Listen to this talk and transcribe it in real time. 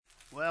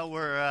Well,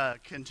 we're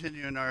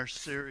continuing our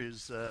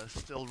series,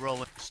 Still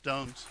Rolling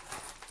Stones.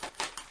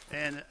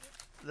 And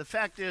the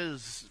fact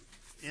is,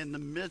 in the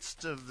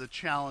midst of the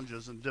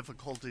challenges and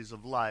difficulties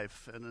of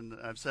life, and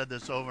I've said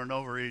this over and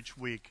over each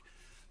week,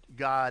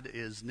 God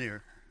is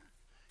near.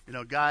 You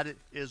know, God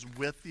is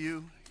with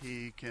you.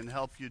 He can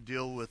help you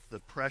deal with the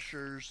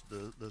pressures,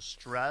 the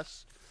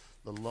stress,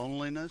 the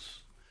loneliness.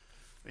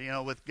 You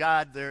know, with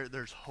God,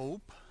 there's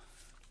hope,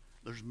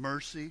 there's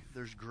mercy,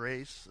 there's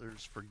grace,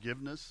 there's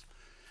forgiveness.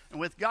 And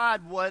with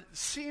God, what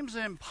seems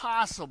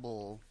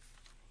impossible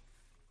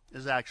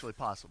is actually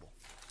possible.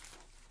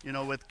 You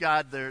know, with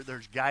God,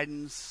 there's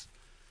guidance.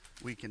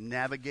 We can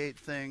navigate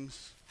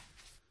things.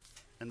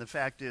 And the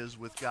fact is,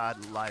 with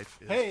God, life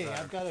is better.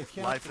 I've got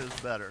to Life is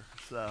better.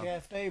 So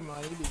cafe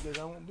money because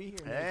I won't be here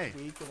next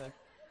week.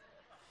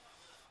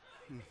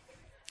 And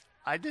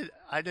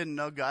I didn't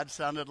know God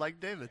sounded like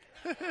David.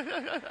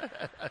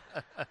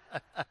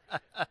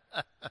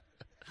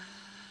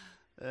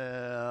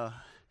 All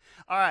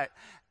right.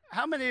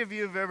 How many of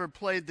you have ever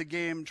played the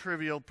game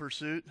Trivial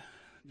Pursuit?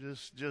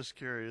 Just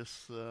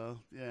curious.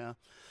 Yeah.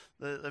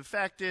 The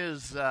fact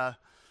is, that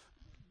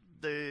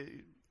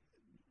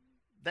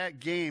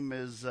game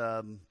is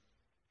a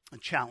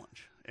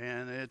challenge,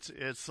 and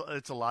it's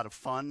a lot of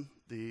fun.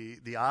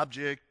 The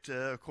object,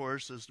 of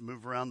course, is to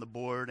move around the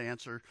board,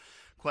 answer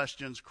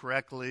questions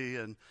correctly,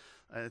 and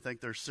I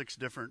think there's 6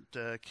 different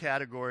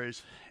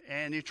categories,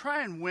 and you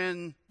try and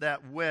win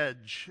that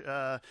wedge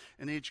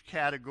in each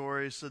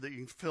category so that you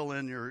can fill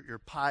in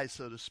your pie,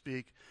 so to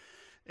speak.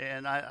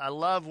 And I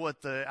love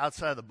what the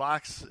outside of the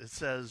box it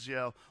says. You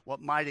know,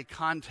 what mighty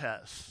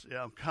contests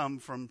come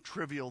from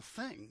trivial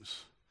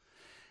things.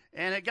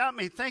 And it got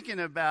me thinking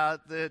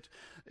about that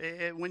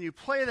when you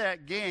play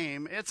that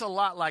game, it's a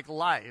lot like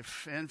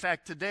life. In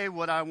fact, today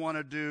what I want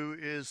to do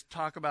is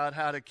talk about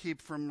how to keep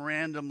from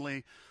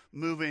randomly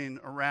moving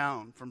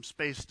around from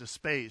space to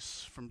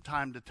space, from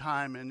time to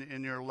time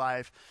in your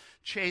life,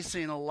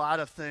 chasing a lot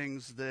of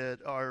things that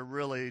are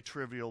really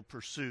trivial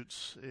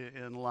pursuits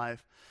in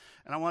life.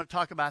 And I want to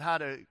talk about how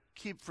to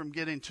keep from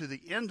getting to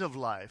the end of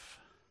life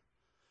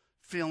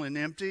feeling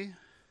empty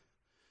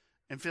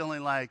and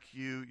feeling like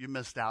you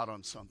missed out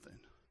on something.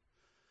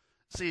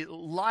 See,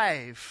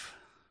 life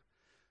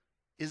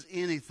is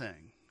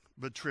anything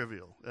but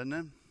trivial, isn't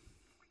it?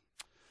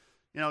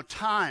 You know,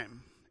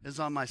 time is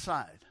on my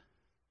side.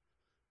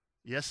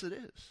 Yes, it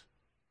is.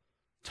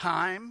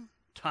 Time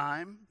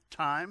on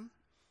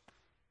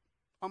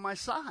my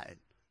side.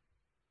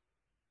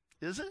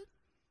 Is it?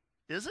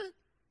 Is it?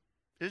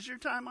 Is your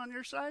time on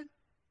your side?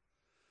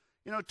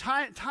 You know,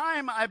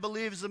 time, I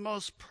believe, is the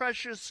most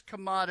precious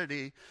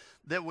commodity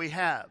that we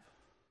have.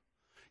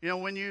 You know,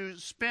 when you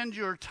spend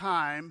your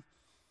time,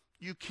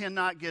 you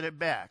cannot get it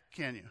back,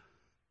 can you?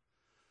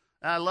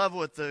 And I love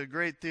what the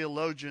great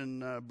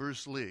theologian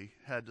Bruce Lee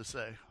had to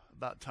say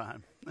about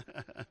time.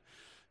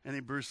 Any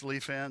Bruce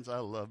Lee fans? I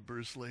love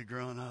Bruce Lee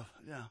growing up.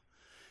 Yeah.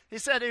 He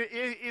said,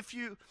 if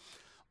you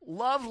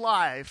love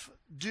life,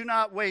 do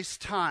not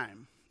waste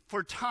time,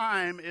 for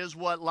time is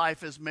what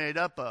life is made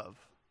up of.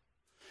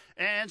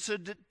 And so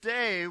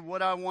today,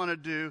 what I want to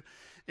do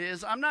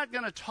is I'm not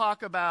going to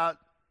talk about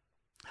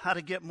how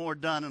to get more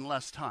done in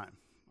less time,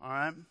 all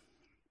right?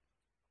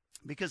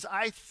 Because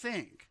I'm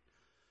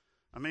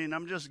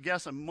just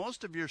guessing,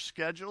 most of your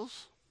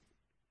schedules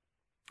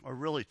are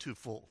really too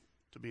full,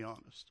 to be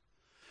honest.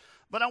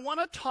 But I want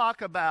to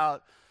talk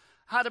about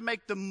how to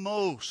make the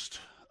most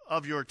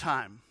of your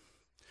time.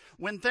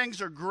 When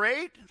things are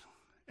great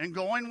and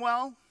going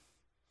well,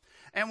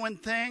 and when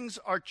things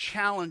are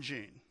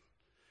challenging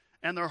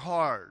and they're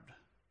hard,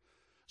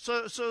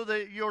 so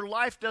that your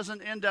life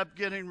doesn't end up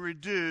getting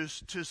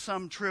reduced to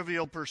some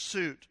trivial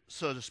pursuit,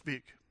 so to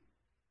speak.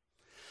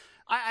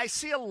 I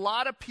see a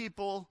lot of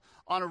people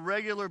on a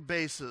regular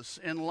basis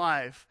in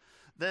life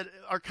that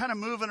are kind of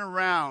moving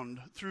around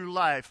through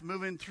life,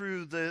 moving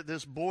through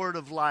this board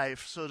of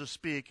life, so to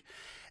speak,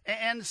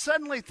 and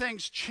suddenly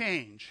things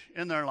change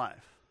in their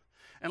life.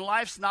 And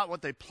life's not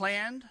what they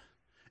planned.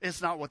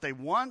 It's not what they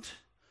want.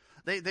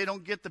 They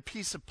don't get the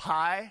piece of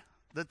pie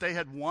that they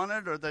had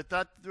wanted or they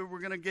thought they were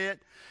going to get.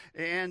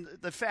 And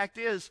the fact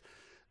is,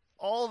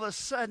 all of a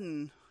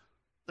sudden,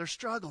 they're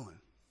struggling.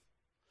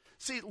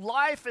 See,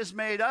 life is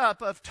made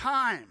up of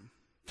time.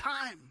 It's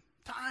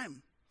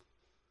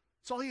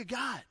all you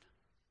got.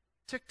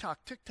 Tick-tock.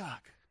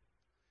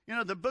 You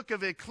know, the book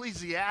of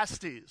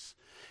Ecclesiastes,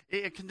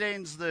 it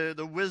contains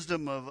the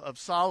wisdom of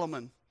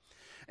Solomon.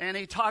 And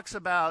he talks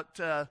about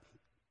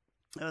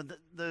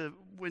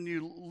when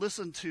you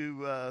listen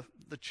to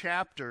the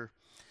chapter,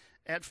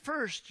 at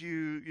first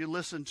you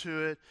listen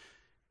to it,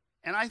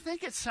 and I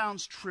think it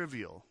sounds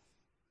trivial.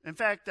 In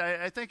fact,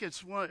 I think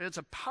it's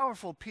a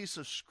powerful piece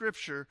of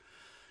scripture,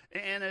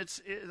 and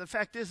the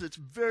fact is it's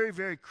very,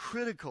 very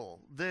critical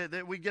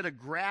that we get a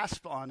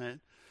grasp on it.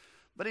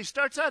 But he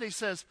starts out, he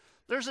says,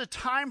 there's a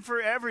time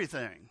for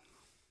everything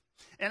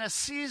and a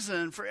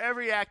season for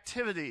every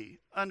activity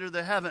under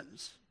the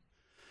heavens.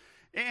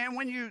 And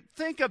when you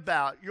think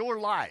about your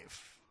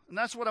life, And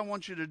that's what I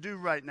want you to do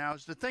right now,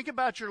 is to think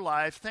about your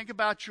life, think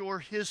about your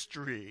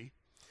history.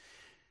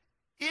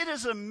 It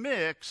is a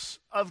mix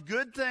of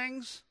good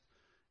things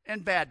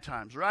and bad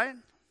times, right?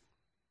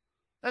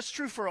 That's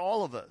true for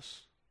all of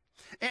us.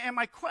 And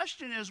my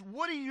question is,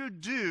 what do you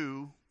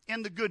do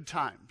in the good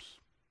times?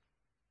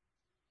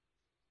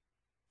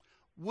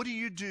 What do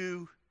you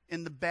do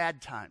in the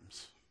bad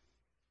times?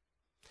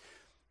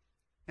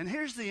 And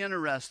here's the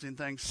interesting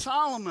thing.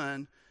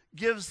 Solomon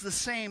gives the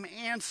same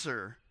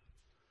answer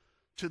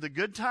to the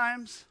good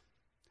times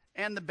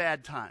and the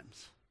bad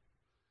times.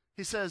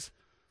 He says,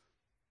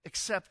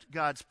 accept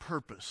God's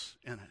purpose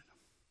in it.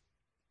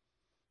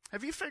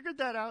 Have you figured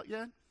that out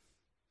yet?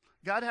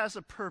 God has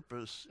a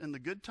purpose in the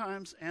good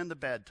times and the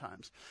bad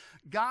times.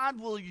 God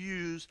will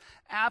use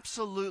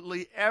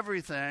absolutely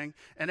everything,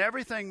 and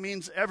everything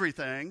means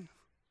everything,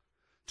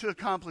 to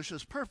accomplish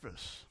his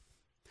purpose.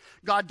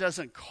 God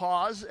doesn't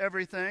cause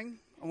everything.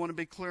 I want to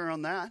be clear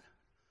on that.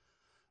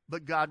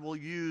 But God will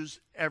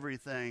use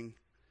everything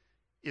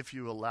if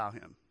you allow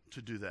him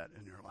to do that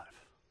in your life.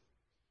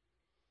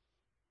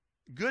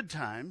 Good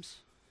times,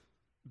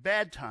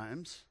 bad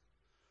times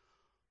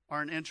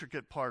are an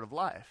intricate part of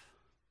life.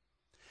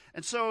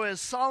 And so as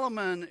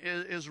Solomon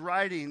is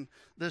writing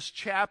this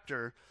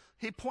chapter,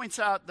 he points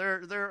out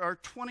there are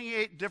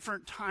 28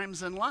 different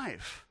times in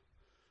life.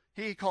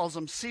 He calls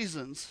them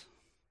seasons.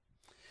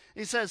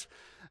 He says,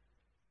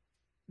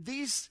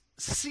 these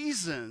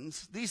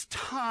seasons, these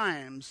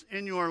times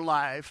in your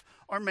life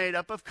are made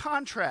up of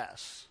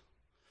contrasts.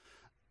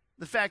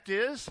 The fact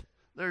is,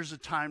 there's a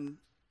time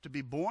to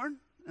be born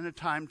and a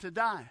time to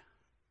die.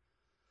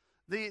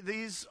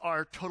 These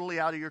are totally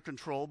out of your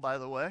control, by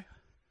the way.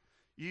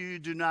 You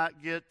do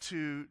not get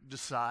to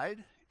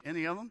decide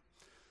any of them.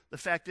 The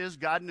fact is,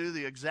 God knew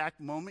the exact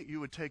moment you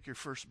would take your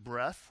first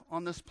breath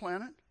on this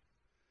planet,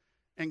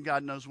 and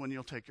God knows when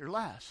you'll take your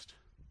last.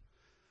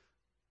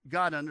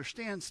 God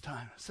understands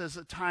time. It says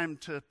a time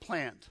to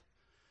plant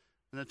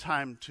and a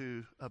time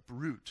to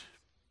uproot.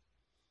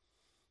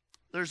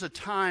 There's a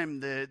time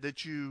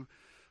that you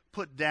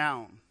put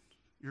down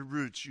your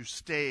roots, you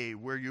stay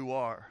where you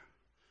are.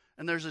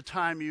 And there's a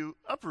time you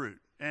uproot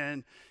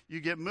and you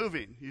get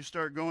moving. You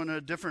start going in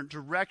a different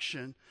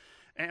direction.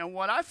 And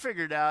what I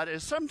figured out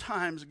is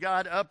sometimes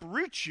God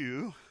uproots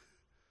you.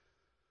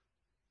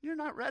 You're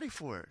not ready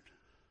for it.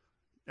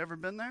 Ever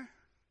been there?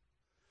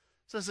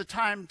 It says a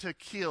time to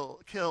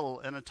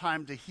kill and a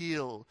time to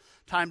heal,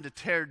 time to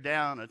tear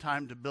down, a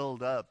time to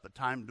build up, a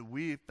time to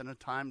weep and a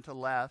time to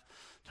laugh,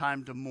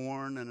 time to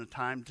mourn and a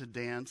time to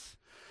dance.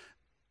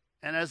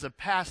 And as a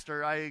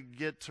pastor, I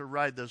get to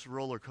ride this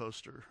roller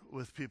coaster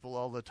with people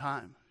all the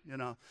time. You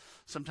know,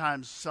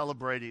 sometimes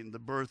celebrating the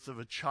birth of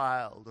a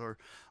child, or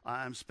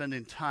I'm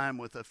spending time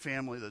with a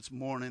family that's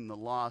mourning the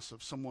loss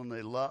of someone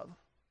they love.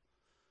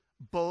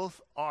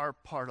 Both are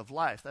part of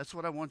life. That's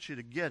what I want you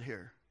to get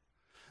here.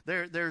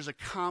 There's a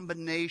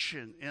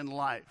combination in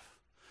life.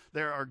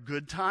 There are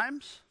good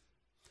times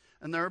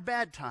and there are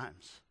bad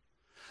times.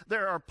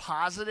 There are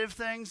positive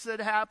things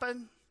that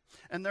happen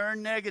and there are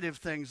negative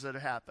things that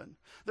happen.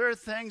 There are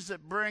things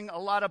that bring a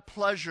lot of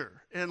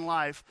pleasure in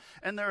life,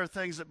 and there are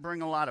things that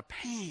bring a lot of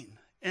pain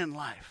in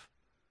life.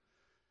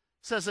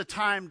 It says a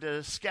time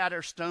to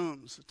scatter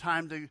stones, a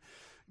time to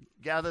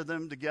gather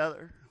them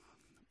together.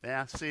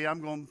 Yeah, see,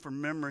 I'm going from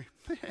memory.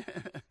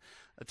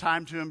 A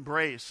time to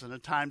embrace and a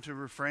time to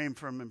refrain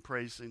from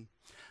embracing.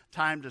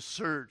 Time to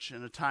search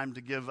and a time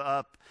to give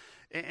up.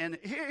 And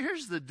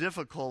here's the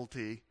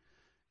difficulty,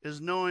 is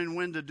knowing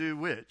when to do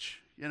which.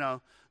 You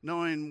know,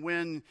 knowing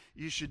when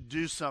you should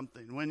do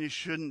something, when you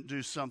shouldn't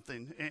do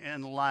something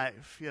in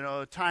life. You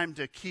know, a time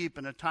to keep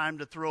and a time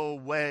to throw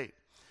away.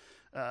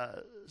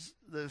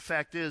 The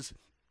fact is,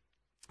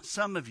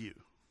 some of you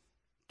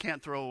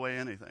can't throw away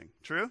anything.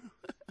 True?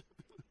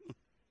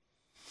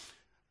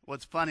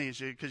 What's funny is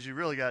because you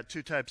really got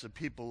two types of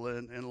people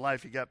in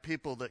life. You got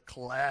people that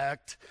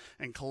collect,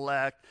 and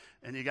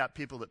you got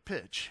people that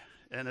pitch.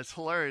 And it's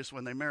hilarious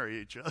when they marry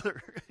each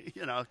other,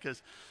 you know,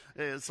 because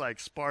it's like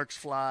sparks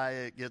fly,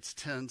 it gets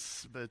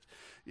tense, but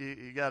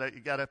you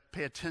gotta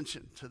pay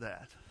attention to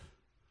that.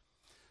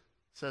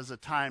 It says a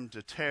time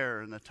to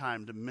tear and a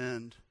time to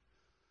mend,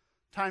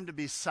 time to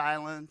be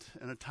silent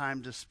and a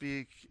time to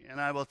speak. And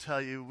I will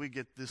tell you, we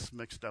get this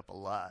mixed up a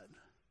lot.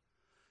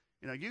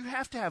 You know, you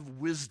have to have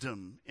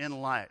wisdom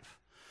in life.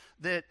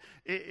 That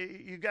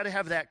you got to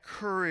have that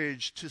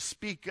courage to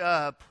speak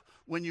up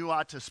when you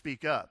ought to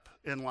speak up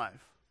in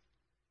life.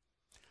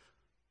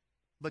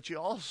 But you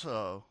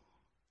also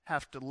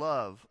have to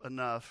love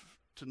enough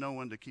to know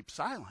when to keep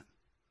silent,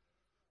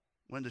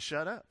 when to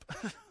shut up.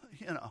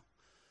 You know,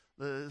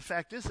 the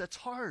fact is that's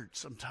hard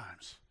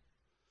sometimes.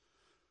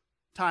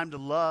 Time to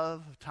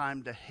love,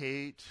 time to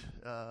hate.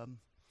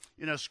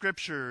 You know,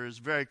 Scripture is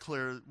very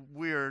clear.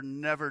 We are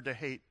never to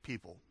hate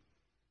people.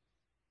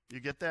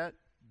 You get that?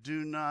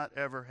 Do not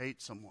ever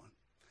hate someone.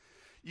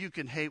 You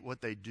can hate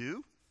what they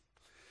do.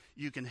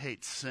 You can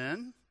hate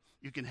sin.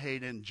 You can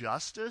hate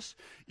injustice.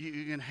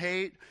 You can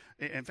hate,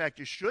 in fact,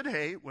 you should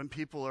hate when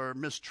people are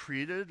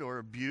mistreated or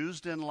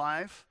abused in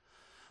life.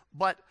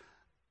 But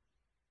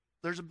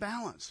there's a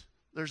balance.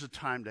 There's a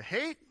time to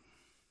hate,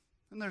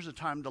 and there's a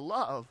time to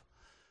love,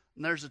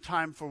 and there's a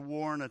time for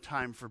war and a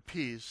time for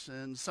peace.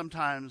 And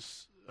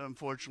sometimes,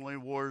 unfortunately,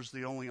 war is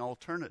the only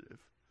alternative.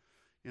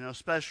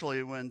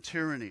 Especially when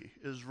tyranny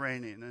is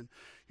reigning and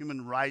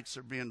human rights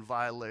are being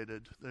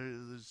violated.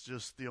 It's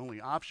just the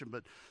only option.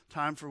 But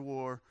time for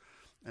war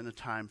and a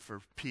time for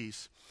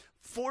peace.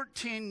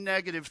 14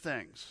 negative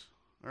things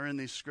are in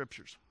these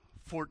scriptures.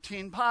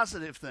 14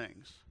 positive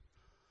things.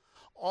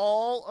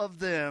 All of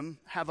them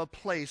have a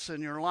place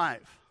in your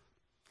life.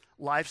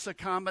 Life's a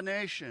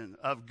combination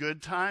of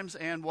good times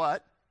and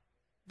what?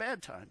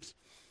 Bad times.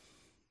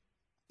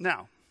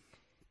 Now,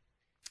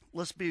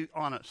 let's be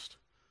honest.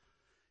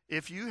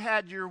 If you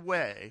had your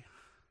way,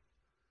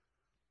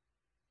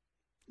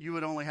 you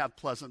would only have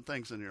pleasant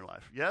things in your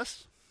life.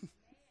 Yes?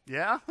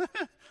 Yeah?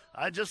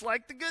 I just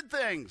like the good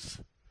things.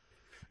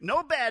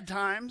 No bad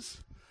times,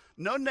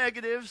 no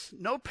negatives,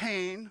 no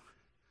pain.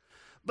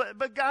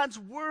 But God's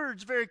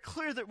word's very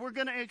clear that we're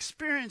going to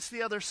experience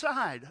the other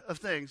side of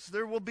things.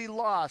 There will be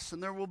loss,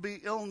 and there will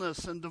be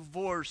illness and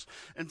divorce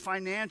and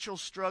financial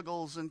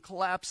struggles and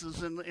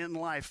collapses in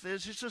life.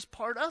 It's just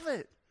part of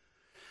it.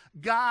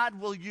 God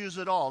will use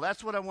it all.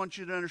 That's what I want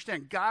you to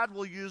understand. God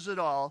will use it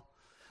all.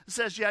 It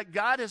says, yet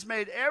God has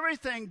made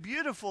everything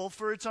beautiful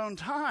for its own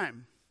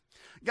time.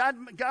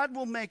 God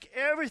will make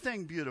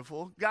everything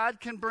beautiful. God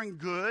can bring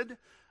good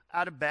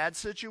out of bad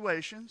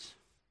situations.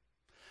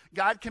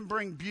 God can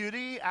bring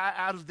beauty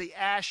out of the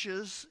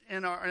ashes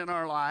in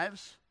our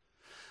lives.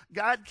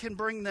 God can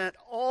bring that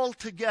all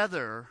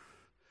together,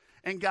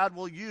 and God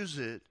will use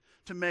it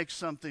to make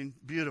something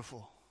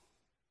beautiful.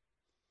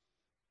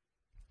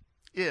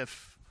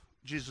 If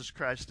Jesus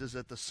Christ is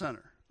at the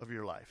center of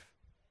your life.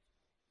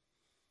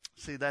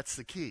 See, that's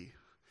the key.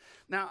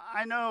 Now,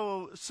 I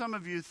know some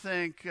of you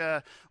think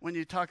when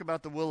you talk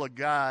about the will of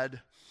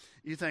God,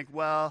 you think,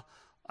 well,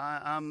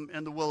 I'm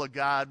in the will of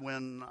God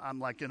when I'm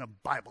like in a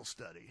Bible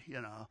study,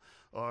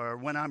 or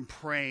when I'm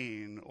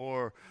praying,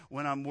 or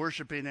when I'm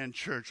worshiping in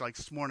church, like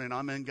this morning,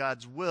 I'm in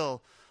God's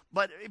will.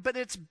 But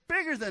it's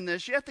bigger than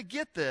this. You have to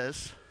get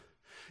this.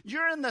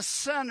 You're in the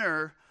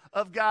center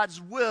of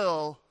God's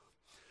will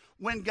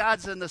when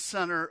God's in the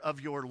center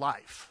of your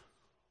life.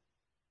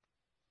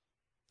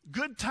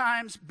 Good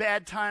times,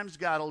 bad times,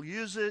 God will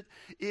use it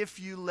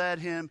if you let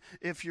him,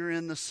 if you're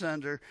in the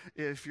center,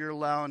 if you're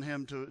allowing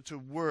him to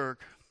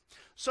work.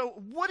 So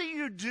what do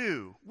you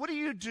do? What do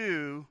you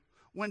do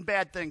when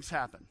bad things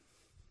happen?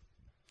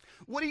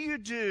 What do you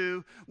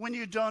do when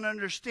you don't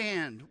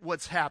understand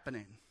what's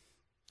happening?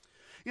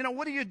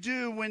 What do you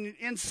do when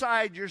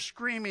inside you're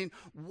screaming,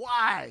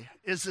 why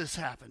is this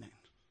happening?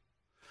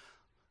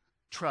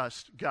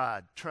 Trust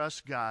God,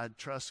 trust God,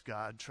 trust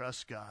God,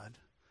 trust God.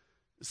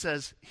 It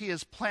says he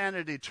has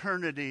planted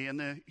eternity in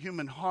the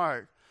human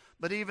heart.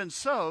 But even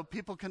so,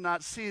 people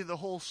cannot see the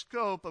whole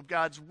scope of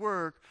God's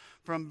work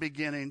from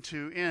beginning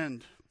to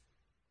end.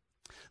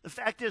 The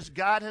fact is,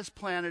 God has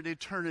planted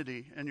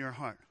eternity in your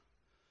heart.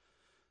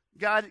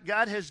 God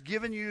has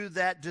given you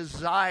that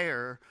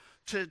desire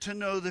to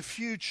know the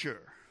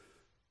future.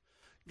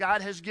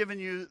 God has given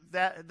you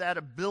that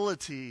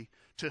ability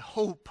to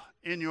hope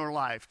in your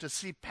life, to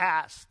see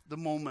past the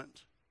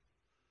moment.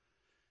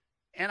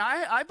 And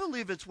I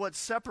believe it's what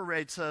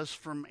separates us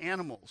from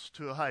animals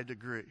to a high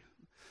degree.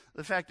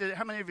 The fact that,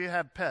 how many of you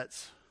have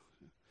pets?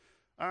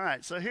 All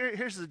right, so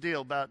here's the deal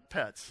about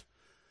pets.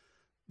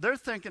 They're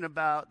thinking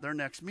about their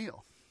next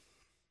meal.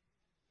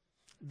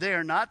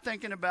 They're not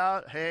thinking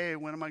about, hey,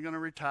 when am I going to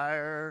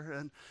retire?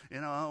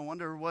 And, I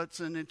wonder what's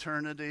in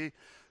eternity.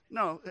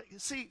 No,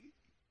 see,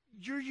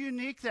 you're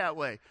unique that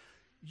way.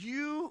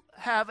 You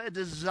have a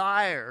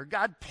desire.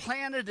 God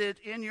planted it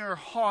in your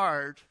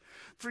heart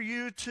for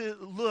you to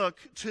look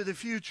to the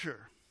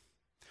future.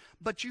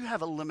 But you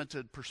have a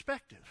limited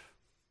perspective.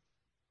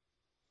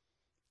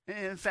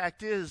 And the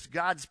fact is,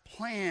 God's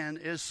plan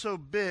is so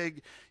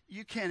big,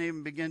 you can't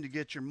even begin to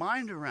get your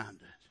mind around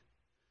it.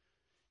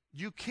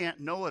 You can't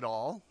know it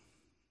all.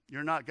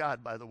 You're not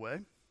God, by the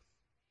way.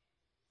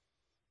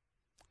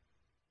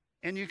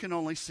 And you can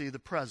only see the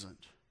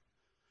present.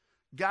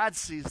 God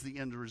sees the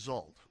end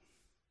result.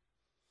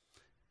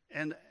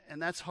 And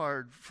that's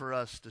hard for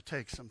us to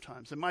take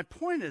sometimes. And my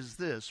point is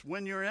this: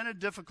 when you're in a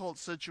difficult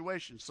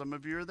situation, some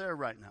of you are there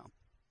right now,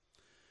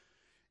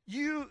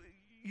 you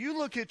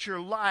look at your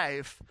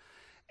life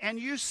and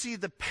you see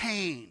the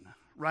pain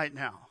right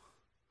now.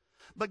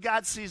 But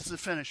God sees the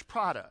finished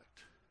product.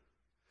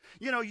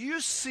 You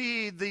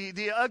see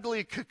the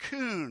ugly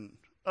cocoon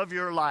of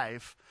your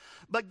life,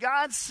 but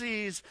God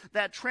sees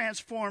that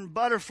transformed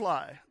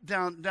butterfly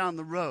down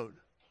the road.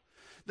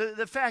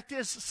 The fact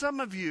is, some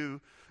of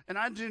you, and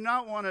I do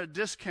not want to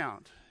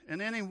discount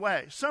in any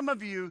way, some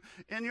of you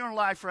in your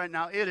life right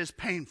now, it is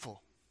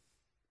painful.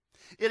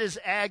 It is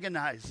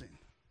agonizing.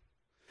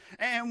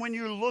 And when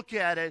you look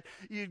at it,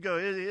 you go,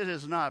 it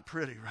is not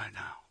pretty right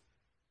now.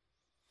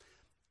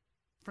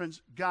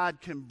 Friends,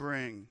 God can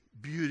bring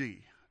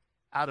beauty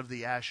out of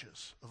the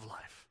ashes of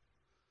life.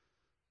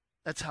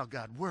 That's how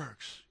God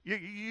works.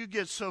 You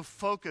get so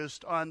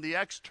focused on the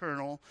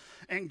external,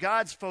 and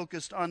God's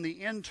focused on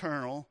the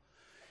internal.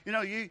 You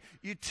know, you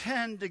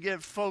tend to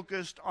get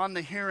focused on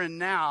the here and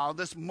now,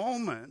 this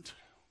moment,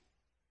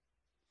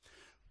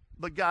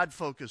 but God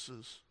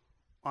focuses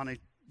on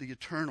the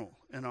eternal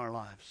in our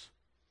lives.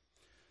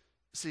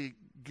 See,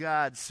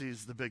 God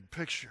sees the big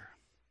picture.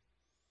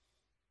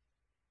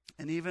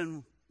 And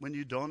even when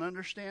you don't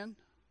understand,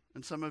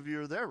 and some of you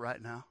are there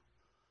right now,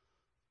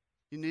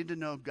 you need to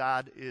know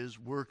God is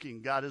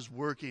working. God is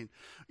working.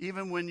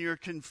 Even when you're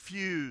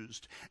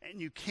confused and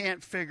you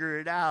can't figure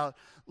it out,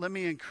 let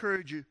me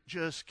encourage you,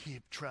 just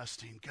keep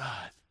trusting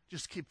God.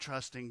 Just keep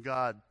trusting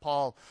God.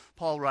 Paul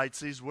writes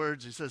these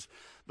words. He says,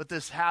 but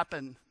this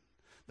happened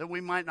that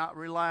we might not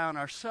rely on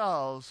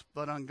ourselves,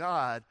 but on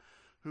God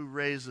who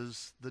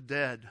raises the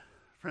dead.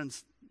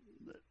 Friends,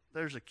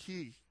 there's a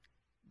key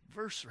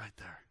verse right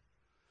there.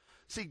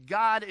 See,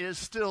 God is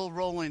still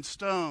rolling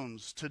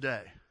stones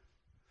today.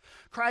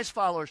 Christ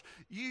followers,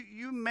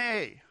 you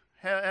may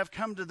have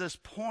come to this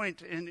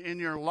point in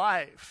your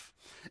life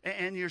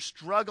and you're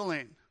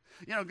struggling.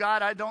 You know,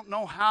 God, I don't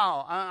know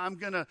how I'm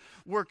going to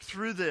work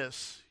through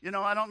this. You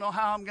know, I don't know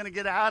how I'm going to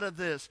get out of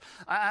this.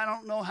 I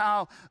don't know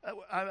how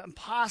I'm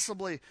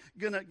possibly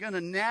going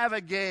to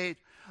navigate,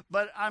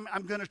 but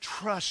I'm going to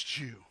trust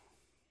you.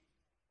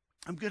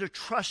 I'm going to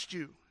trust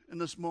you in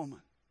this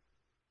moment.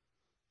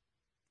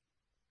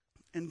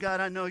 And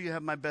God, I know you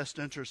have my best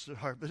interest at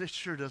heart, but it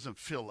sure doesn't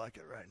feel like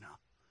it right now.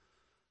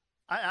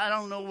 I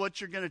don't know what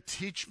you're going to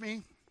teach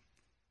me,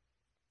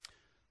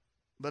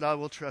 but I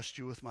will trust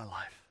you with my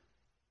life.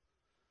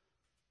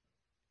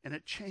 And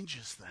it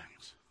changes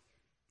things.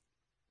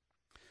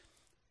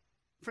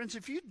 Friends,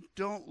 if you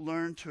don't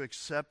learn to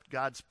accept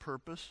God's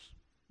purpose,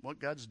 what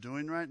God's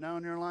doing right now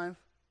in your life,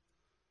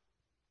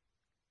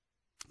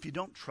 if you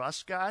don't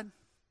trust God,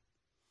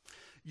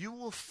 you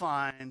will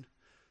find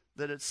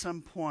that at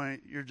some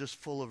point you're just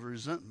full of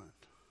resentment.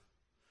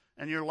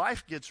 And your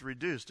life gets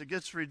reduced. It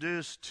gets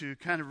reduced to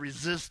kind of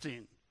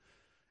resisting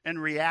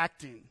and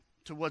reacting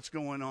to what's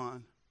going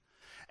on.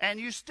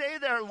 And you stay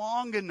there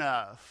long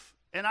enough,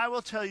 and I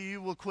will tell you,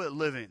 you will quit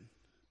living.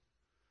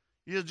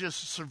 You'll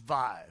just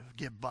survive,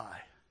 get by.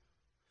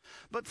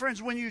 But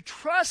friends, when you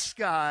trust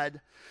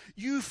God,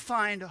 you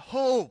find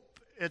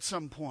hope at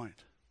some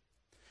point.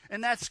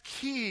 And that's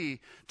key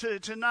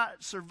to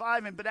not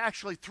surviving, but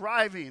actually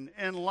thriving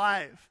in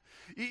life.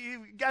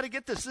 You've got to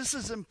get this. This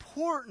is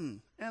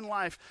important in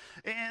life.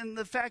 And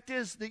the fact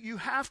is that you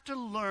have to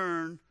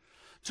learn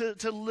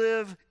to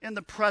live in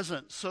the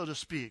present, so to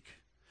speak.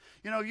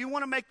 You know, you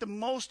want to make the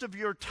most of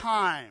your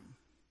time.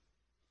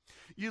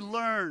 You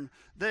learn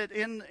that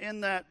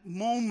in that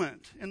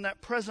moment, in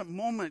that present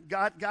moment,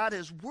 God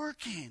is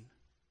working.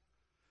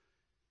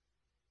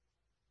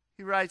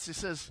 He writes, he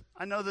says,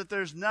 I know that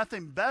there's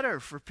nothing better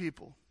for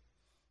people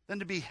than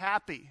to be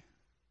happy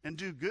and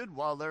do good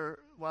while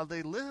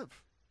they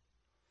live.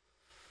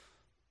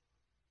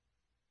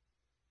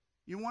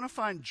 You want to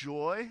find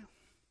joy?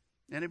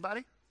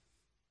 Anybody?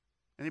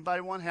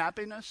 Anybody want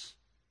happiness?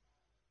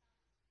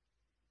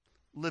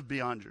 Live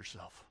beyond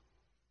yourself.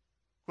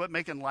 Quit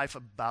making life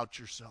about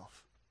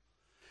yourself.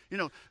 You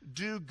know,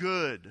 do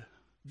good.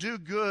 Do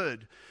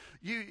good.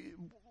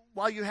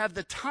 While you have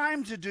the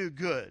time to do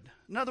good.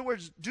 In other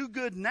words, do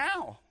good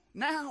now.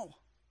 Now.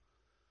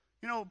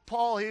 You know,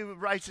 Paul, he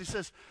writes, he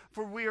says,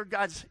 for we are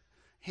God's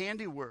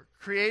handiwork,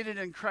 created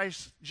in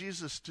Christ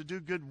Jesus to do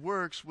good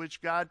works,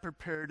 which God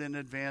prepared in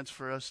advance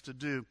for us to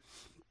do.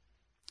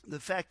 The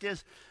fact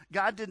is,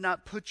 God did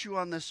not put you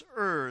on this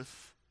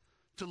earth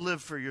to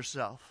live for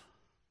yourself.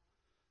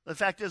 The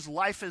fact is,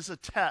 life is a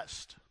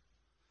test.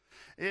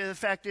 The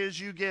fact is,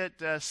 you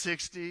get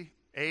 60,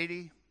 80,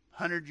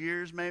 100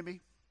 years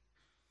maybe,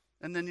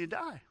 and then you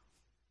die.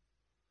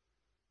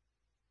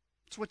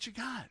 It's what you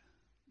got.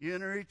 You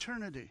enter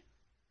eternity.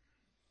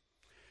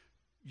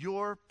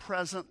 Your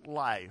present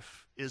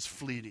life is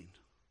fleeting.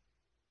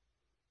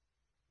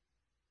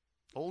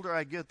 The older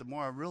I get, the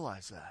more I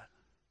realize that.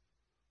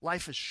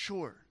 Life is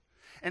short.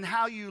 And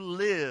how you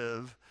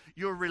live,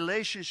 your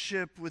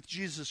relationship with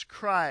Jesus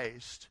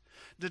Christ,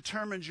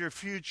 determines your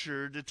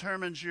future,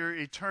 determines your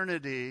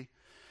eternity.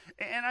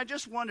 And I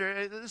just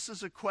wonder, this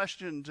is a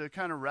question to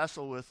kind of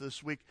wrestle with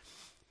this week.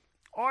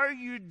 Are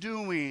you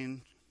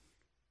doing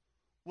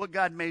what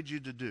God made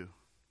you to do?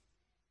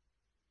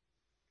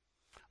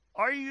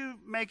 Are you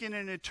making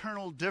an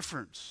eternal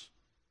difference?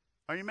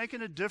 Are you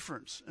making a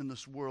difference in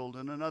this world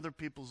and in other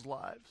people's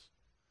lives?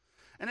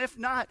 And if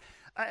not,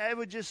 I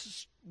would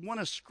just want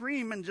to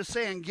scream and just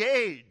say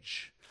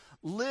engage.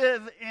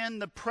 Live in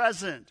the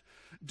present.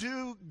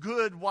 Do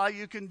good while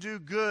you can do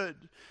good.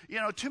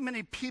 You know, too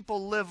many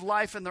people live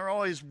life and they're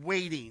always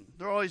waiting.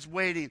 They're always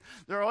waiting.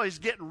 They're always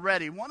getting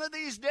ready. One of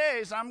these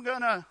days I'm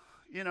going to,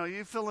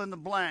 you fill in the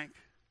blank.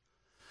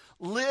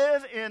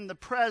 Live in the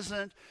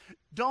present.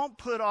 Don't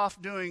put off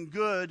doing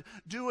good.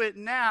 Do it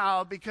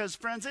now because,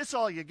 friends, it's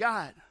all you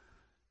got.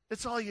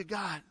 It's all you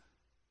got.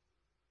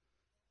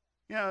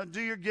 You know, do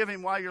your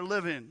giving while you're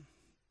living.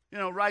 You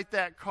know, write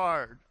that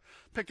card.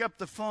 Pick up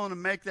the phone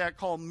and make that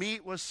call.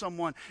 Meet with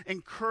someone.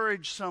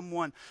 Encourage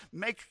someone.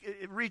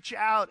 Reach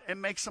out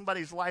and make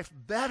somebody's life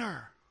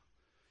better.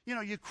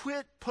 You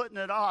quit putting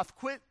it off.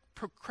 Quit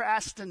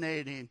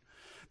procrastinating.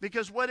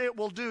 Because what it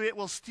will do, it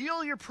will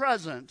steal your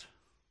present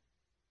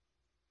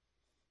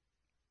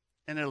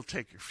and it'll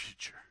take your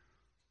future.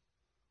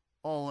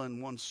 All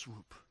in one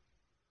swoop.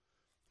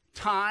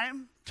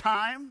 Time.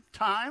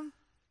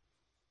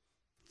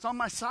 It's on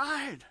my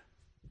side.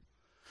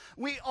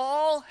 We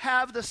all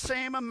have the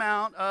same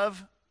amount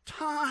of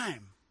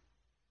time.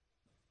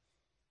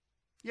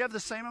 You have the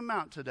same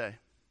amount today,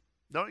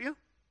 don't you?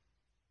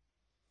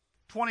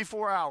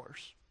 24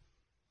 hours.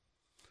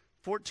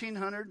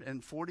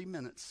 1,440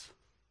 minutes.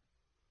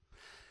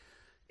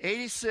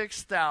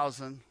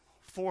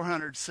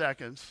 86,400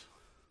 seconds.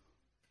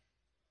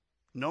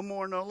 No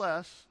more, no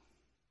less.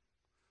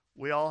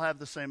 We all have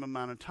the same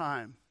amount of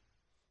time.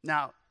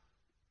 Now,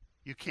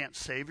 you can't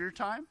save your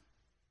time.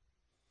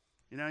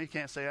 You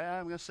can't say,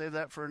 I'm going to save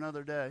that for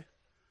another day.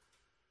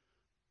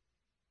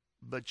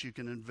 But you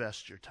can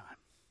invest your time.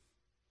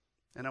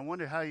 And I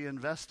wonder how you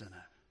invest in it.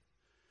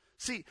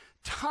 See,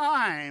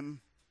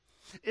 time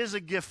is a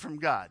gift from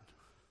God.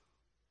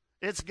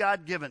 It's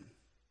God-given.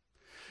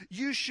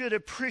 You should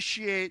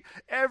appreciate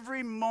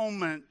every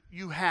moment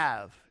you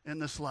have in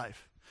this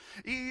life.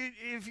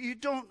 If you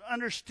don't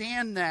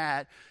understand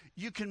that,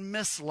 you can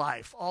miss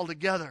life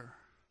altogether.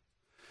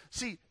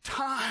 See,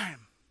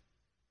 time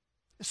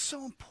is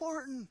so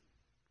important.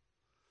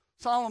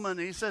 Solomon,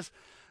 he says,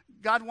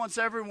 God wants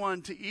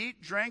everyone to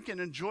eat, drink, and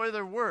enjoy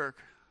their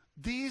work.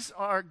 These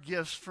are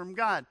gifts from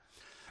God.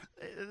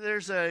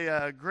 There's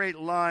a great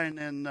line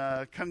in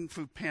Kung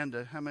Fu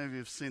Panda. How many of you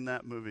have seen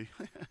that movie?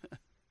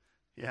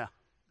 Yeah,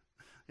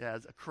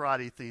 it's a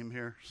karate theme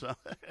here. So,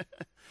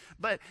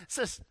 but it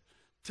says,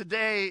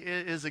 today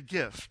is a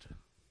gift.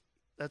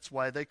 That's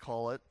why they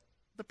call it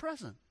the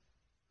present.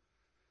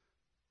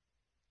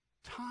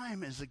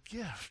 Time is a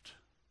gift.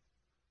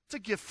 It's a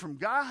gift from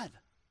God.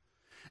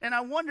 And I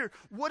wonder,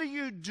 what are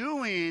you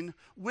doing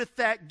with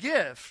that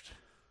gift?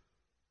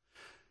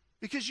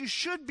 Because you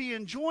should be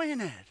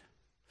enjoying it.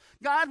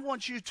 God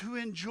wants you to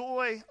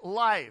enjoy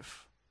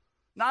life.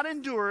 Not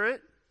endure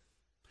it.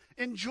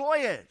 Enjoy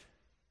it.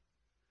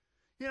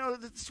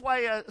 That's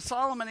why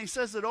Solomon, he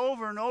says it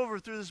over and over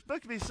through this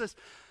book. He says,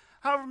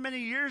 however many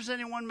years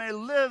anyone may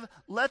live,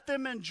 let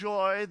them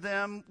enjoy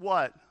them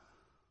what?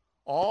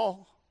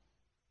 All.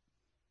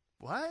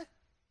 What?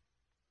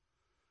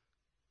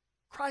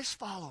 Christ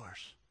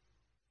followers.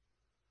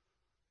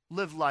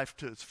 Live life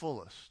to its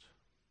fullest.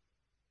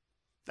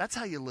 That's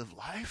how you live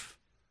life.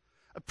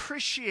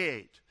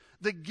 Appreciate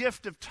the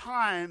gift of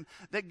time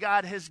that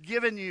God has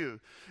given you.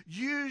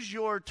 Use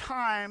your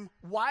time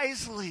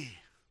wisely.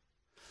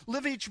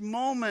 Live each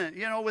moment,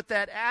 with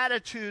that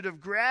attitude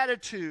of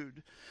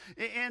gratitude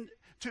and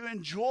to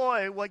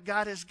enjoy what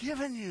God has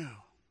given you.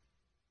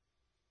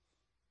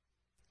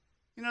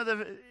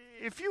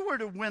 If you were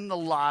to win the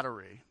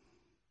lottery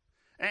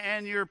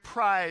and your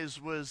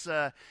prize was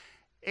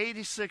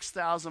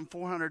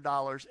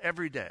 $86,400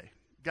 every day,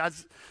 God,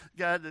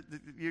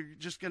 you're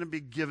just going to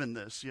be given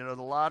this. The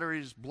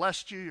lottery's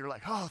blessed you. You're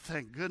like, oh,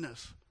 thank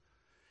goodness.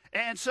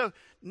 And so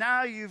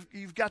now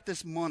you've got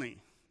this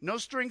money. No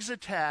strings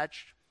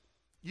attached.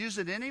 Use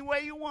it any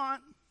way you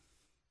want.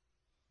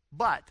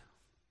 But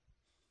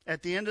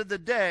at the end of the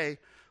day,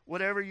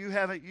 whatever you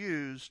haven't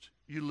used,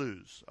 you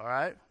lose. All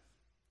right?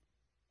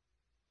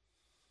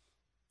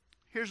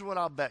 Here's what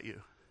I'll bet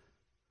you.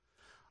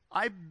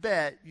 I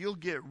bet you'll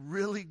get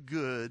really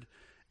good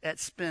at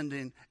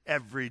spending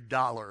every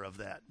dollar of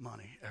that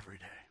money every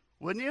day.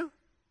 Wouldn't you?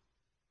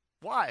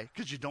 Why?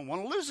 Because you don't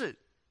want to lose it.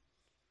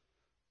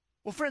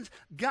 Well, friends,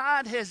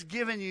 God has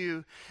given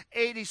you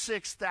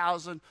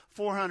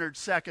 86,400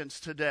 seconds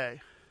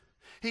today.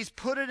 He's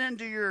put it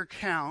into your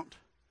account,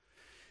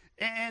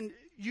 and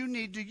you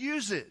need to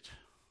use it.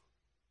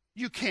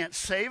 You can't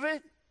save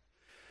it,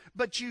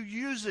 but you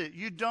use it.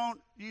 You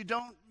don't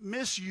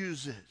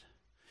misuse it.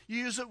 You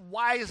use it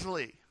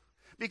wisely.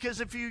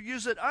 Because if you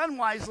use it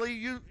unwisely,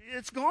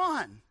 it's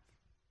gone.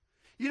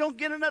 You don't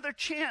get another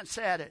chance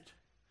at it.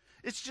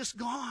 It's just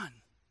gone.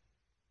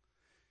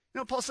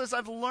 Paul says,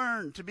 I've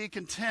learned to be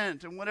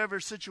content in whatever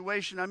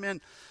situation I'm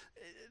in.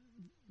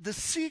 The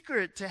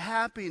secret to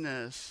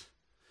happiness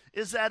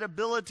is that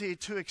ability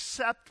to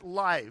accept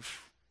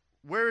life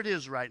where it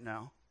is right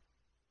now,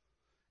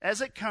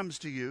 as it comes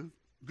to you,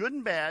 good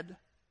and bad,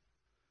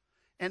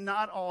 and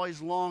not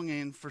always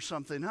longing for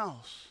something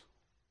else.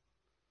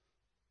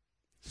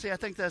 See, I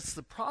think that's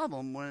the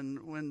problem.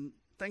 When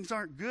things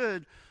aren't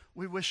good,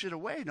 we wish it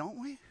away,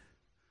 don't we?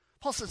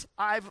 Paul says,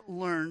 I've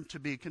learned to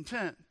be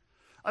content.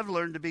 I've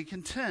learned to be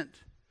content.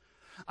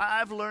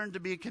 I've learned to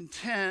be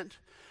content,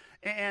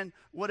 and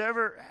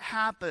whatever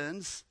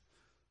happens,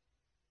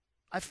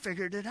 I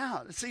figured it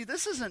out. See,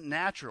 this isn't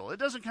natural. It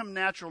doesn't come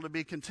natural to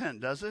be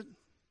content, does it?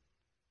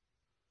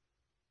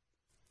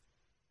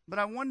 But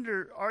I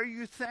wonder, are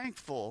you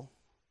thankful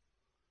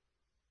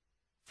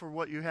for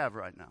what you have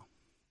right now?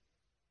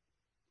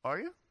 Are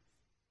you?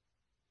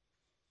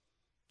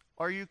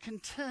 Are you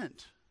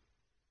content?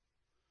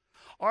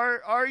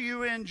 Are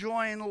you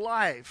enjoying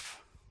life?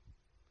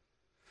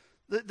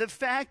 The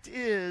fact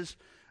is,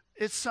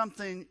 it's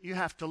something you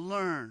have to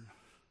learn.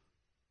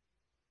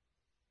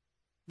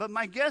 But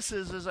my guess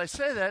is, as I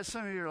say that,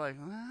 some of you are like,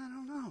 well, I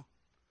don't know.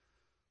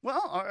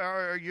 Well,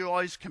 are you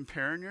always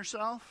comparing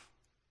yourself?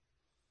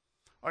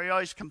 Are you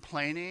always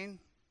complaining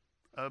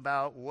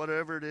about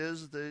whatever it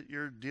is that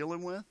you're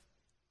dealing with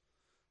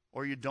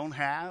or you don't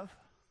have?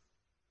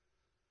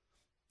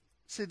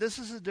 See, this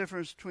is the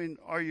difference between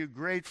are you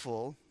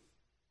grateful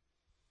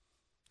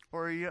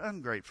or are you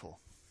ungrateful?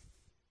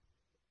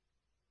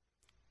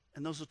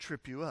 And those will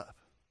trip you up.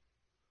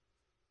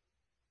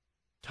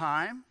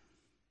 Time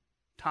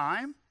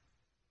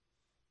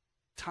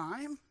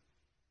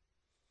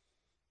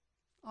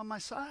on my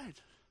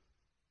side.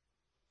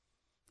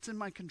 It's in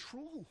my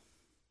control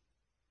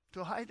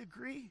to a high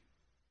degree.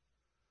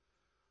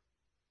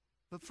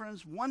 But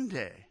friends, one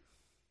day,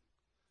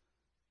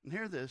 and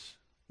hear this,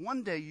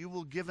 one day you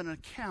will give an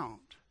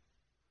account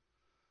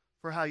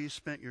for how you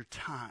spent your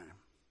time.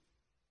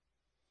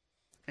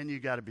 And you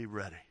got to be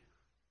ready.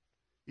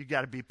 You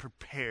got to be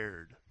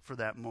prepared for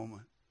that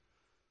moment.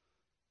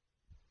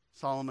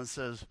 Solomon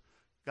says,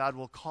 God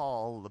will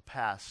call the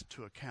past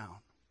to account.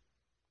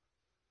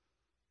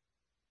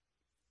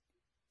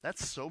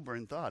 That's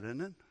sobering thought,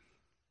 isn't it?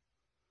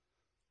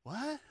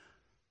 What?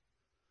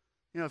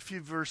 A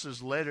few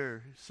verses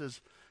later, it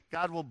says,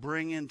 God will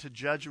bring into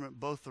judgment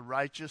both the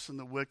righteous and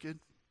the wicked.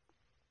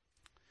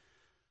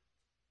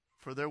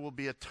 For there will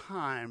be a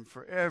time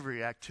for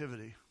every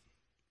activity.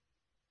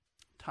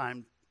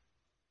 Time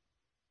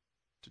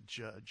to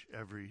judge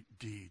every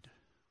deed.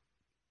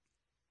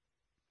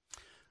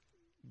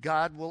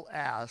 God will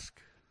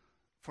ask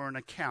for an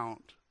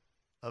account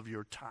of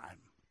your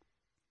time.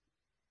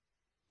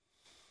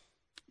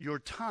 Your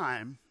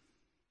time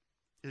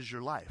is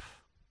your life.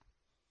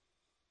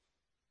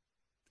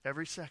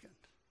 Every second.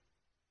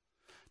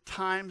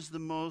 Time's the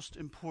most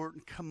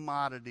important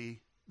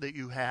commodity that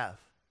you have.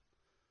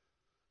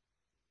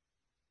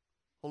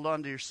 Hold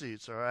on to your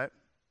seats, all right?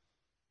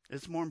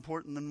 It's more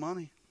important than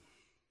money.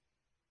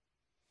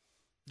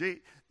 The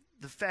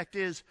fact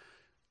is,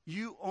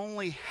 you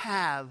only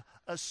have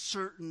a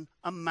certain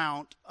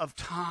amount of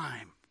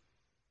time.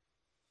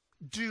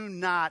 Do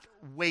not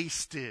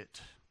waste it,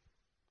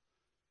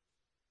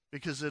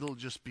 because it'll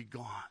just be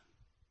gone.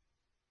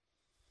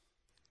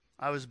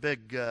 I was a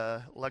big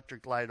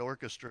Electric Light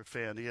Orchestra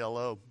fan,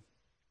 ELO.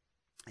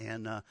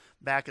 And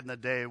back in the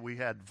day, we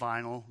had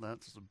vinyl.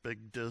 That's a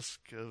big disc,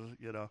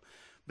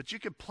 But you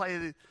could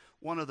play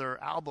one of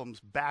their albums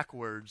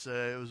backwards.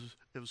 It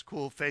was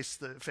cool. Face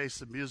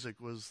the Music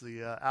was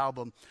the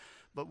album.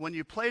 But when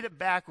you played it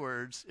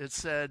backwards, it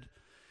said,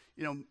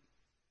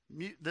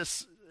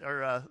 this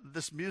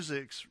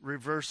music's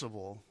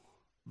reversible,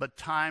 but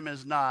time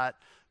is not.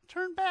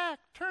 Turn back,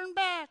 turn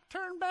back,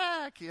 turn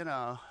back,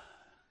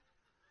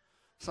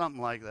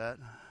 something like that.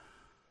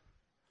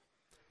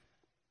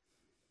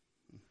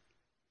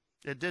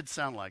 It did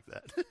sound like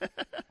that.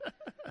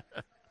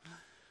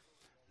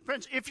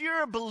 Friends, if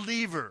you're a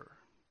believer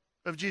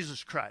of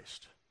Jesus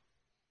Christ,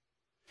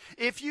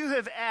 if you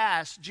have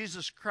asked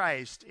Jesus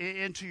Christ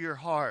into your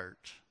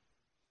heart,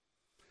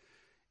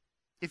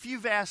 if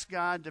you've asked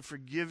God to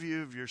forgive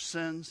you of your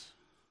sins,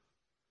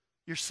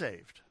 you're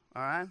saved,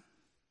 all right?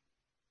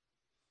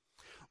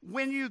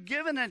 When you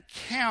give an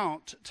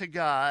account to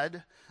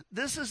God,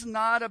 this is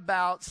not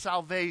about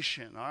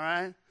salvation, all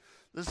right?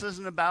 This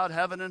isn't about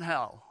heaven and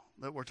hell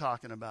that we're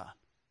talking about.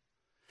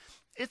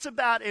 It's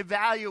about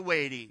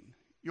evaluating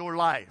your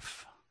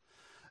life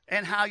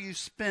and how you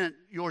spent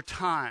your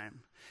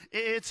time.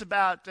 It's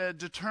about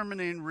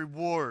determining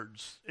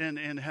rewards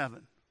in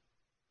heaven.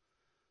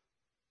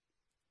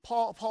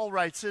 Paul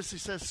writes this, he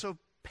says, so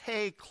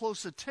pay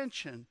close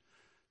attention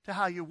to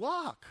how you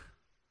walk.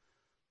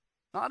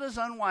 Not as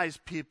unwise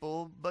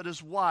people, but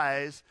as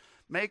wise.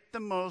 Make the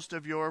most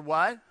of your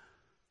what?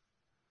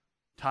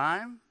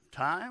 Time.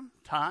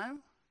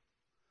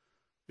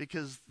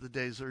 Because the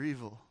days are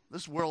evil.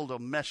 This world will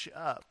mess you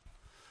up.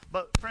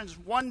 But friends,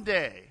 one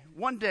day,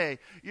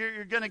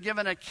 you're going to give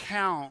an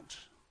account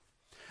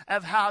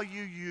of how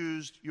you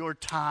used your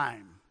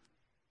time.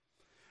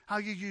 How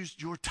you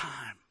used your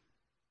time.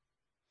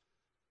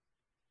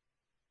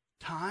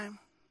 Time,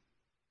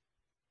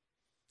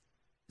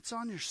 it's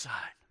on your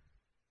side.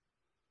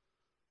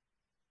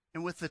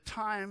 And with the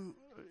time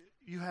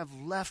you have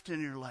left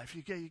in your life,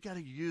 you got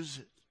to use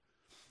it.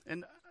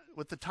 And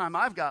with the time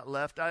I've got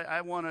left,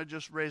 I want to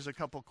just raise a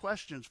couple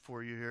questions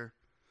for you here.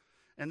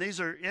 And these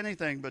are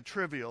anything but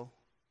trivial.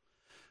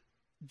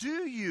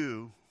 Do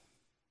you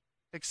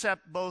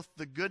accept both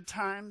the good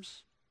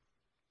times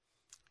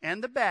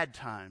and the bad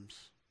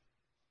times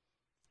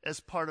as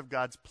part of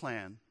God's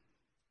plan?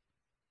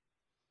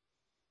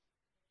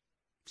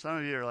 Some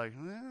of you are like,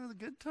 well, the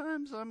good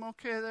times, I'm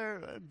okay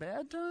there.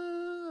 Bad times,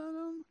 I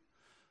don't.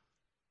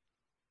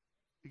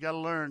 You got to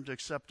learn to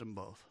accept them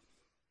both.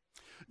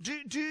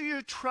 Do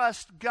you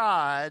trust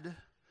God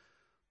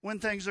when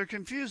things are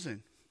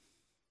confusing,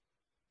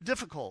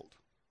 difficult?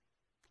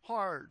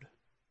 hard?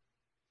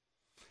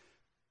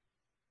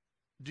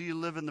 Do you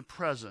live in the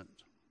present?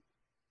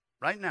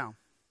 Right now.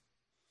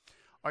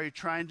 Are you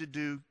trying to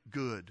do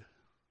good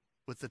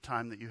with the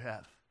time that you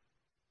have?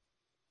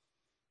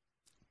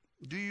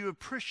 Do you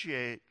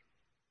appreciate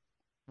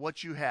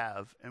what you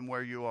have and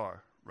where you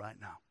are right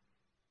now?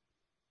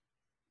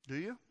 Do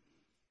you?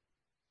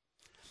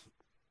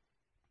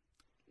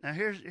 Now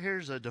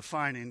here's a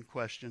defining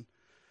question.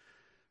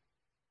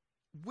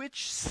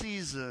 Which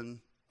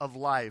season of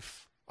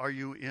life are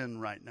you in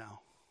right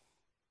now?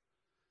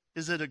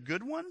 Is it a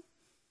good one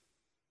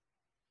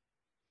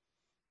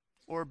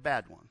or a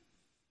bad one?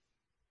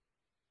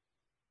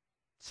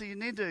 So you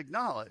need to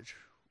acknowledge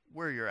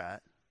where you're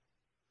at.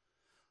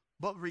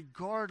 But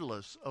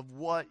regardless of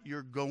what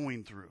you're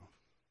going through,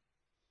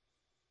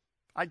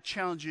 I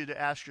challenge you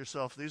to ask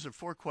yourself, these are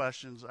 4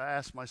 questions. I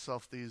ask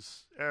myself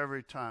these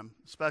every time,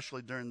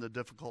 especially during the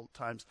difficult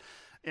times.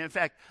 In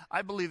fact,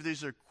 I believe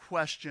these are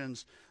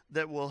questions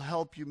that will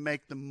help you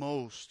make the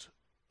most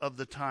of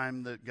the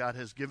time that God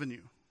has given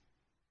you,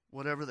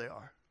 whatever they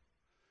are.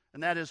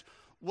 And that is,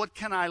 what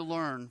can I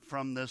learn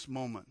from this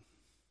moment?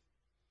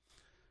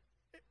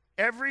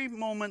 Every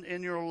moment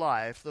in your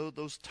life,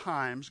 those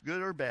times,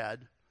 good or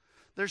bad,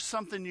 there's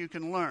something you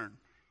can learn.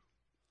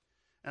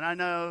 And I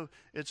know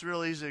it's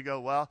real easy to go,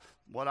 well,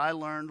 what I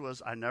learned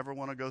was I never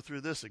want to go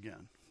through this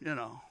again,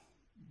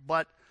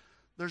 But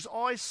there's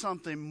always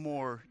something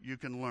more you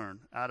can learn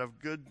out of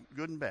good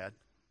and bad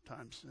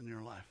times in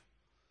your life.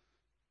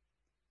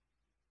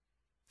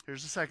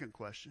 Here's the second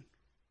question.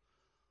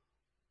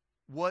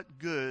 What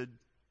good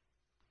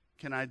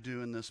can I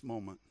do in this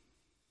moment?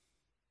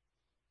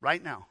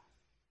 Right now.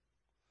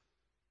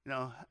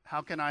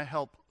 How can I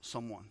help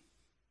someone?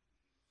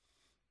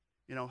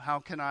 How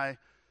can I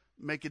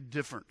make a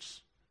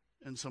difference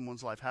in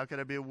someone's life? How can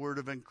I be a word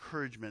of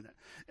encouragement?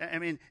 I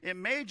mean, it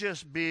may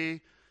just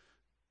be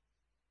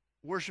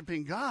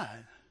worshiping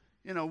God,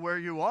 where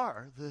you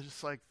are. That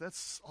it's like,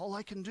 that's all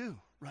I can do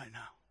right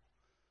now.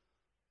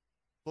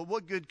 But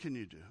what good can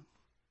you do?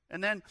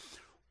 And then,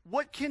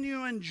 what can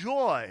you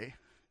enjoy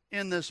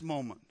in this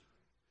moment?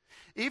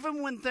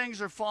 Even when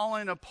things are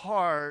falling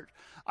apart,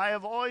 I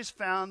have always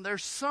found there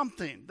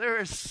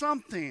is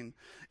something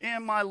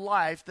in my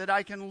life that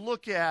I can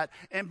look at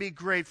and be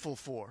grateful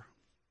for.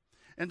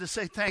 And to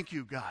say, thank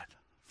you, God,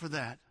 for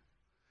that.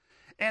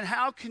 And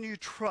how can you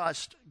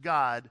trust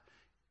God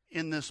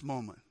in this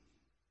moment?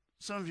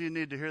 Some of you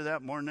need to hear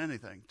that more than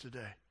anything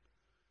today.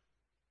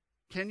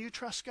 Can you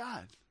trust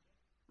God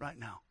right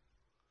now?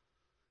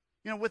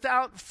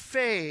 Without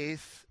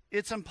faith,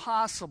 it's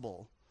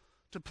impossible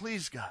to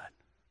please God.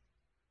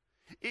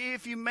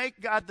 If you make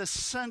God the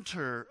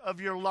center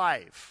of your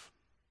life,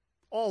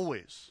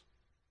 always,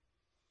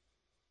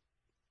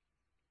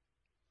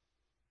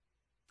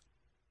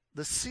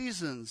 the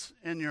seasons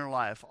in your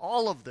life,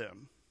 all of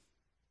them,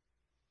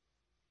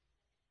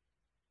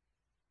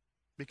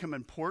 become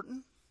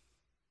important,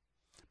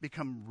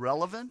 become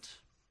relevant,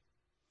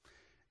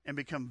 and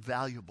become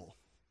valuable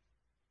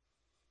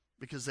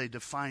because they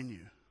define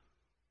you.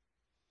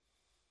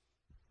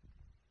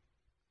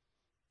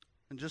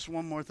 And just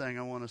one more thing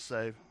I want to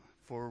say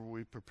before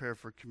we prepare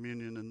for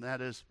communion, and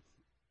that is,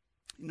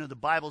 the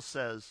Bible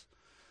says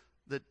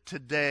that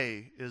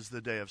today is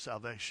the day of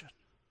salvation.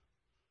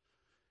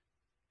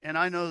 And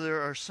I know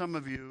there are some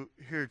of you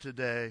here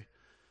today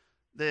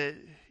that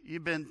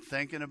you've been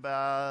thinking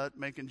about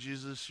making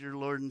Jesus your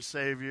Lord and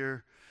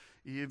Savior.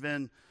 You've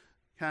been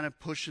kind of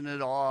pushing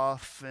it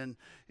off, and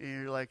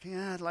you're like,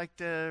 yeah, I'd like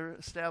to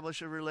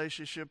establish a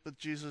relationship with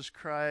Jesus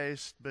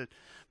Christ, but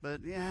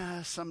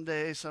yeah,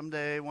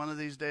 someday, one of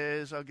these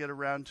days, I'll get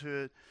around to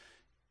it.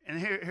 And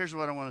here's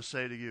what I want to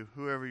say to you,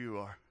 whoever you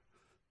are.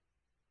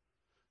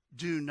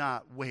 Do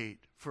not wait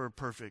for a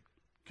perfect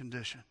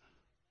condition.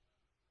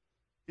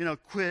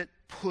 Quit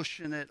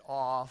pushing it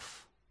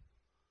off.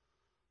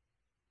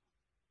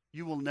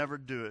 You will never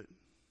do it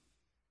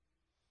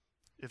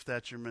if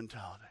that's your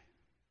mentality.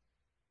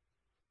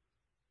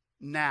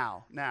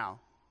 Now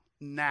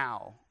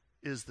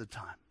is the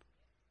time.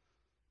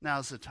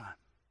 Now's the time.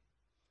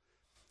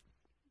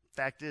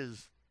 Fact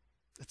is,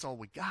 it's all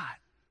we got.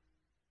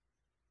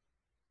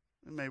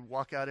 We may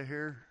walk out of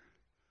here.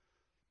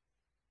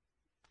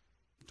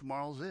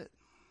 Tomorrow's it.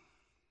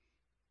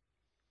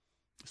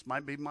 This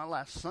might be my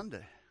last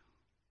Sunday.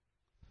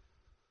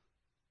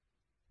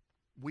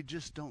 We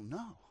just don't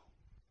know.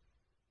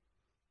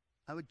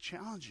 I would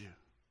challenge you.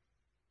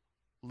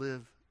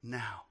 Live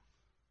now.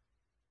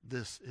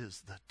 This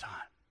is the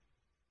time.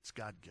 It's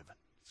God-given.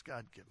 It's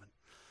God-given.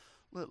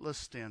 Let's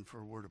stand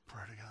for a word of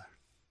prayer together.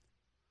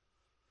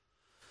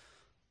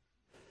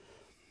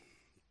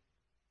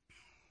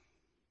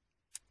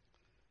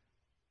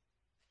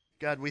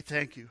 God, we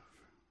thank you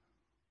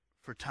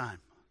for time.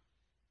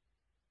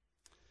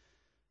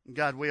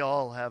 God, we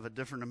all have a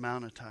different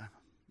amount of time,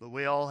 but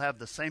we all have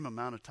the same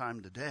amount of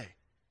time today.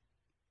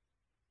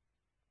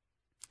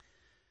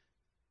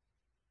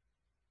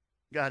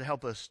 God,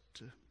 help us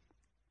to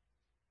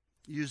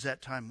use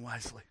that time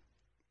wisely.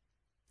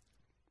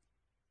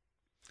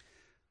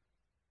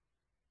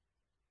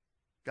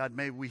 God,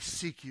 may we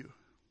seek you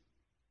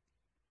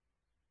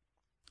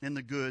in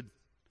the good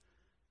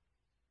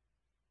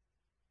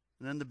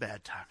and in the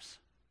bad times.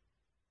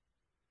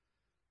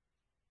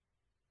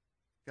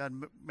 God,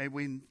 may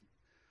we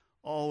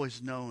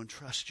always know and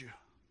trust you.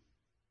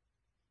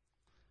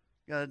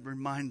 God,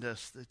 remind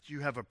us that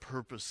you have a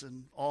purpose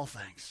in all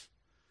things.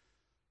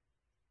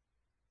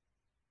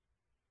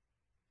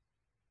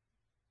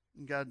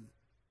 And God,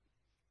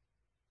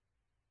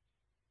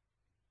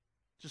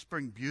 just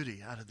bring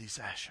beauty out of these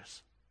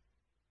ashes,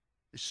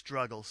 these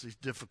struggles, these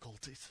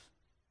difficulties.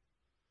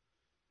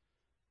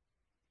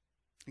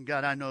 And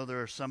God, I know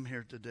there are some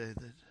here today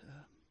that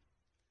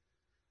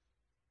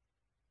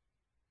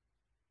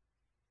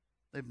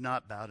they've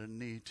not bowed a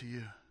knee to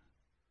you.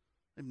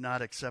 They've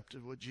not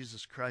accepted what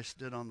Jesus Christ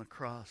did on the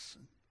cross.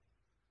 And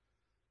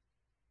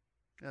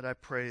God, I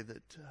pray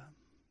that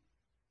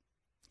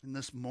in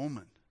this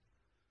moment,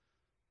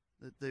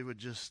 that they would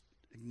just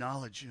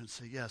acknowledge you and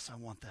say, yes, I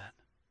want that.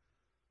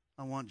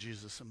 I want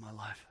Jesus in my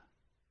life.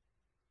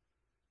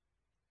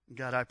 And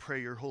God, I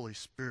pray your Holy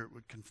Spirit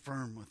would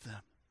confirm with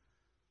them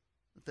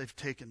that they've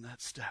taken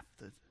that step,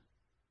 that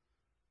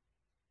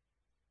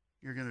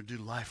you're going to do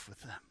life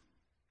with them.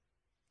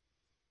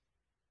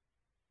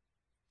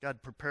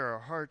 God, prepare our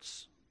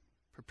hearts,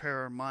 prepare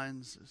our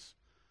minds as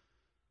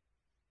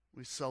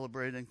we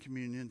celebrate in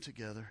communion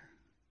together.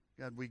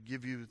 God, we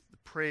give you the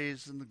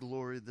praise and the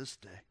glory this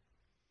day.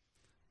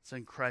 It's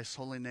in Christ's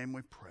holy name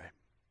we pray.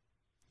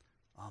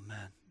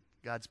 Amen.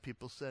 God's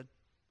people said,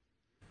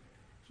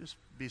 just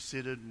be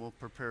seated and we'll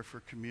prepare for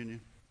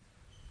communion.